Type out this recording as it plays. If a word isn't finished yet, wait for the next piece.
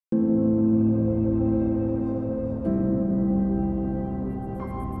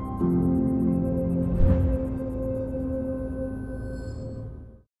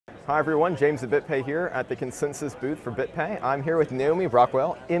Hi everyone, James at BitPay here at the Consensus booth for BitPay. I'm here with Naomi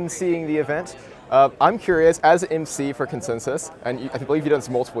Brockwell, emceeing the event. I'm curious, as an MC for Consensus, and I believe you've done this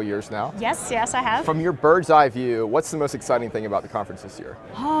multiple years now. Yes, I have. From your bird's eye view, what's the most exciting thing about the conference this year?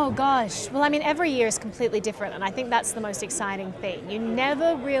 Oh gosh, well I mean every year is completely different and I think that's the most exciting thing. You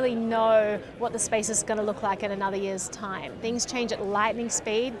never really know what the space is going to look like in another year's time. Things change at lightning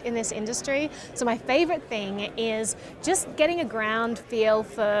speed in this industry, so my favorite thing is just getting a ground feel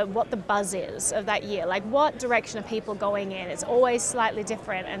for what the buzz is of that year, like what direction are people going in. It's always slightly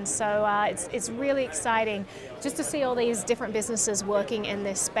different, and so it's really exciting just to see all these different businesses working in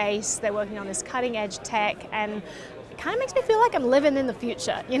this space. They're working on this cutting edge tech, and it kind of makes me feel like I'm living in the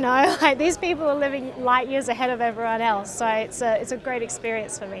future, you know, like these people are living light years ahead of everyone else, so it's a great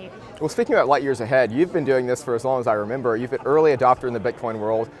experience for me. Well, speaking about light years ahead, you've been doing this for as long as I remember. You've been early adopter in the Bitcoin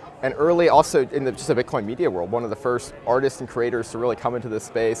world, and early also in just the Bitcoin media world, one of the first artists and creators to really come into this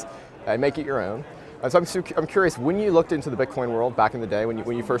space and make it your own. So I'm curious, when you looked into the Bitcoin world back in the day, when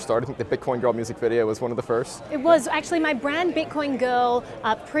you first started, I think the Bitcoin Girl music video was one of the first? It was. Actually, my brand Bitcoin Girl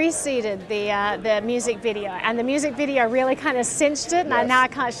preceded the music video, and the music video really kind of cinched it, and yes. now I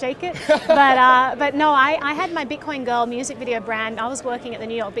can't shake it. But no, I had my Bitcoin Girl music video brand. I was working at the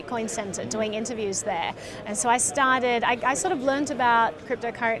New York Bitcoin Center doing interviews there, and so I sort of learned about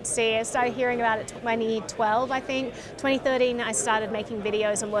cryptocurrency. I started hearing about it 2012, I think. 2013, I started making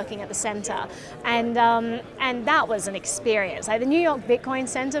videos and working at the center. And that was an experience. Like the New York Bitcoin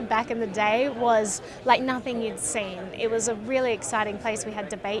Center back in the day was like nothing you'd seen. It was a really exciting place. We had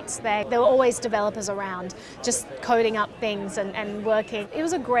debates there. There were always developers around just coding up things and working. It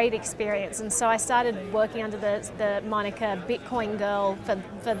was a great experience, and so I started working under the moniker Bitcoin Girl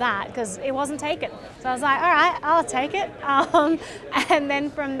for that because it wasn't taken. So I was like, all right, I'll take it. And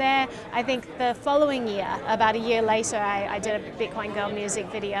then from there, I think the following year, about a year later, I did a Bitcoin Girl music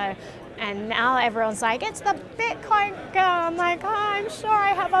video. And now everyone's like, it's the Bitcoin Girl. I'm like, oh, I'm sure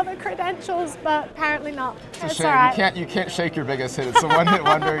I have other credentials, but apparently not. It's it's a shame. all right. You can't shake your biggest hit. It's a one-hit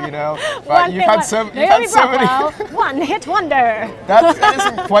wonder, you know. But you've had so many. One-hit wonder. That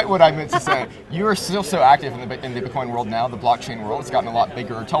isn't quite what I meant to say. You are still so active in the Bitcoin world now. The blockchain world has gotten a lot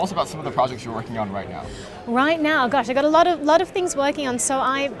bigger. Tell us about some of the projects you're working on right now. Right now, gosh, I got a lot of things working on. So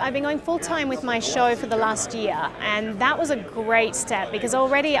I've been going full time with my show for the last year, and that was a great step because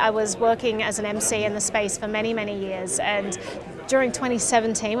already I was working as an MC in the space for many years, and during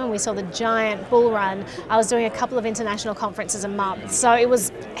 2017 when we saw the giant bull run, I was doing a couple of international conferences a month. So it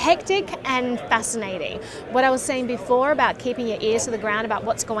was hectic and fascinating. What I was saying before about keeping your ear to the ground about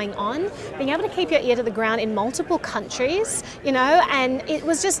what's going on, being able to keep your ear to the ground in multiple countries, you know, and it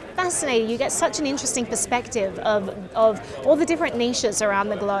was just fascinating. You get such an interesting perspective of all the different niches around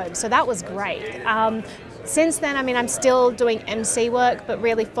the globe. So that was great. Since then, I mean, I'm still doing MC work, but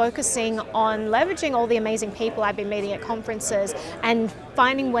really focusing on leveraging all the amazing people I've been meeting at conferences and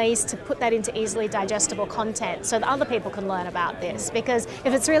finding ways to put that into easily digestible content so that other people can learn about this. Because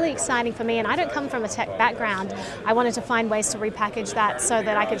if it's really exciting for me, and I don't come from a tech background, I wanted to find ways to repackage that so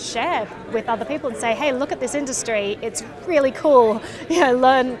that I could share with other people and say, hey, look at this industry, it's really cool, you know,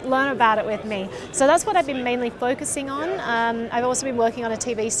 learn about it with me. So that's what I've been mainly focusing on. I've also been working on a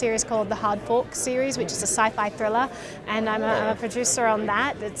TV series called the Hard Fork series, which is a sci-fi thriller, and I'm a producer on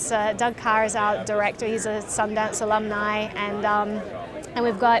that. It's Doug Carr is our director. He's a Sundance alumni, and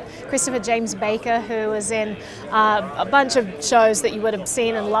we've got Christopher James Baker, who was in a bunch of shows that you would have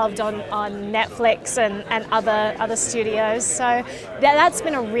seen and loved on Netflix and other studios. So that's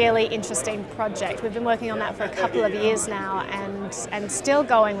been a really interesting project. We've been working on that for a couple of years now, and still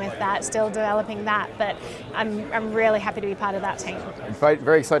going with that, still developing that. But I'm really happy to be part of that team. I'm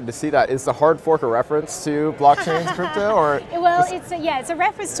very excited to see that. Is the Hard Fork a reference to blockchain crypto, or? Well, it's a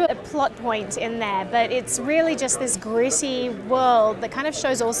reference to a plot point in there, but it's really just this gritty world that kind of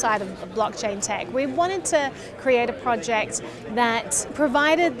shows all sides of blockchain tech. We wanted to create a project that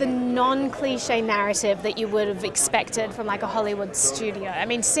provided the non-cliche narrative that you would have expected from like a Hollywood studio. I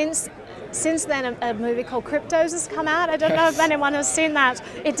mean, since then a movie called Cryptos has come out. I don't know if anyone has seen that.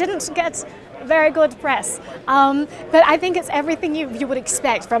 It didn't get very good press, but I think it's everything you would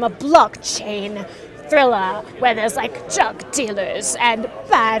expect from a blockchain thriller where there's like drug dealers and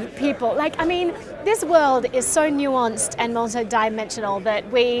bad people. Like, I mean, this world is so nuanced and multi-dimensional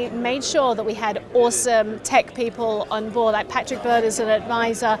that we made sure that we had awesome tech people on board, like Patrick Bird is an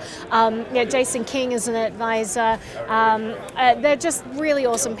advisor, Jason King is an advisor. They're just really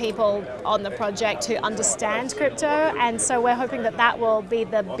awesome people on the project who understand crypto, and so we're hoping that that will be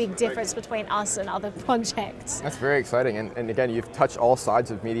the big difference between us and other projects. That's very exciting, and again, you've touched all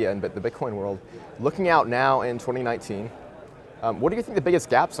sides of media and the Bitcoin world. Looking out now in 2019, What do you think the biggest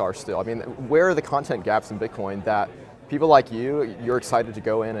gaps are still? I mean, where are the content gaps in Bitcoin that people like you're excited to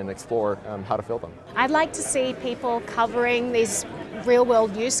go in and explore how to fill them? I'd like to see people covering these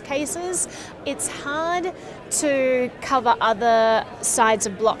real-world use cases. It's hard to cover other sides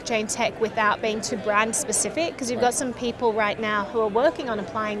of blockchain tech without being too brand specific, because you've got some people right now who are working on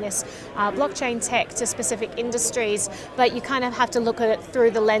applying this blockchain tech to specific industries, but you kind of have to look at it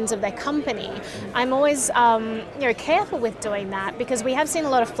through the lens of their company. I'm always careful with doing that, because we have seen a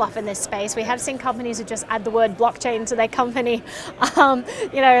lot of fluff in this space. We have seen companies who just add the word blockchain to their company,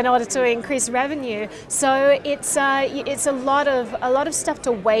 in order to increase revenue. So it's a lot of stuff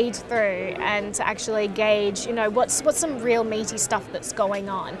to wade through and to actually gauge, what's some real meaty stuff that's going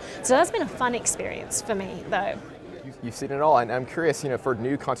on. So that's been a fun experience for me, though. You've seen it all, and I'm curious, for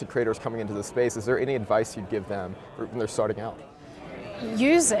new content creators coming into the space, is there any advice you'd give them when they're starting out?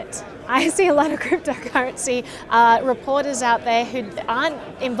 Use it. I see a lot of cryptocurrency reporters out there who aren't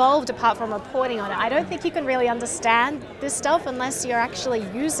involved apart from reporting on it. I don't think you can really understand this stuff unless you're actually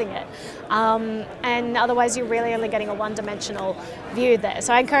using it. And otherwise you're really only getting a one-dimensional view there.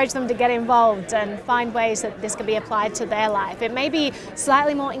 So I encourage them to get involved and find ways that this can be applied to their life. It may be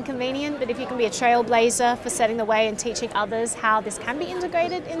slightly more inconvenient, but if you can be a trailblazer for setting the way and teaching others how this can be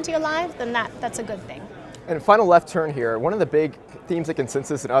integrated into your life, then that's a good thing. And final left turn here, one of the big themes of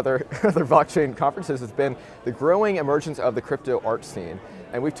consensus in other blockchain conferences has been the growing emergence of the crypto art scene.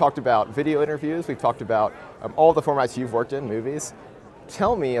 And we've talked about video interviews, we've talked about all the formats you've worked in, movies.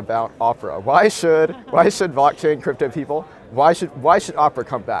 Tell me about opera. Why should blockchain crypto people, why should opera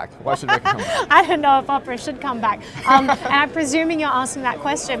come back? Why should it come back? I don't know if opera should come back. And I'm presuming you're asking that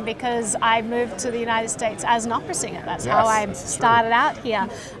question because I moved to the United States as an opera singer. That's how I started out here.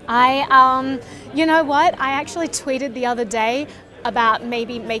 You know what? I actually tweeted the other day about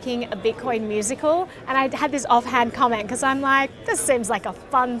maybe making a Bitcoin musical, and I had this offhand comment because I'm like, this seems like a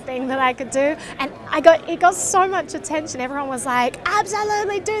fun thing that I could do, and it got so much attention. Everyone was like,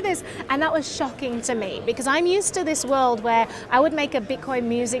 absolutely do this, and that was shocking to me because I'm used to this world where I would make a Bitcoin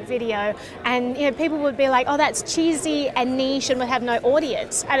music video and people would be like, oh, that's cheesy and niche and would have no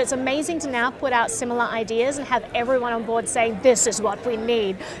audience. And it's amazing to now put out similar ideas and have everyone on board saying this is what we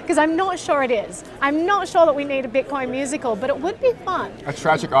need, because I'm not sure it is. I'm not sure that we need a Bitcoin musical, but it would be fun. A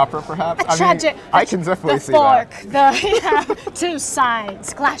tragic opera, perhaps? I can definitely see that. The fork, two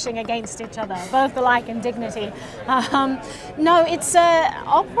sides clashing against each other, both alike in dignity. No, it's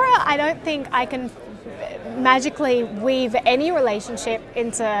opera. I don't think I can magically weave any relationship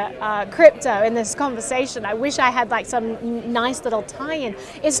into crypto in this conversation. I wish I had like some nice little tie-in.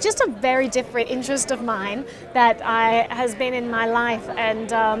 It's just a very different interest of mine that has been in my life,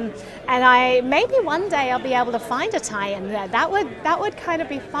 and I maybe one day I'll be able to find a tie-in there. That would kind of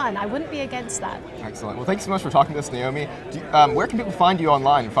be fun. I wouldn't be against that. Excellent. Well, thanks so much for talking to us, Naomi. Where can people find you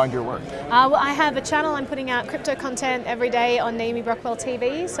online and find your work? Well, I have a channel. I'm putting out crypto content every day on Naomi Brockwell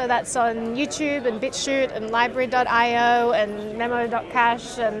TV. So that's on YouTube and BitChute and Library.io and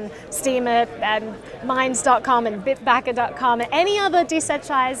Memo.cash and Steemit and Minds.com and Bitbacker.com and any other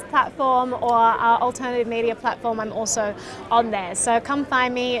decentralized platform or alternative media platform. I'm also on there. So come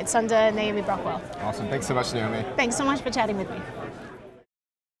find me. It's under Naomi Brockwell. Awesome. Thanks so much, Naomi. Thanks so much for chatting with me.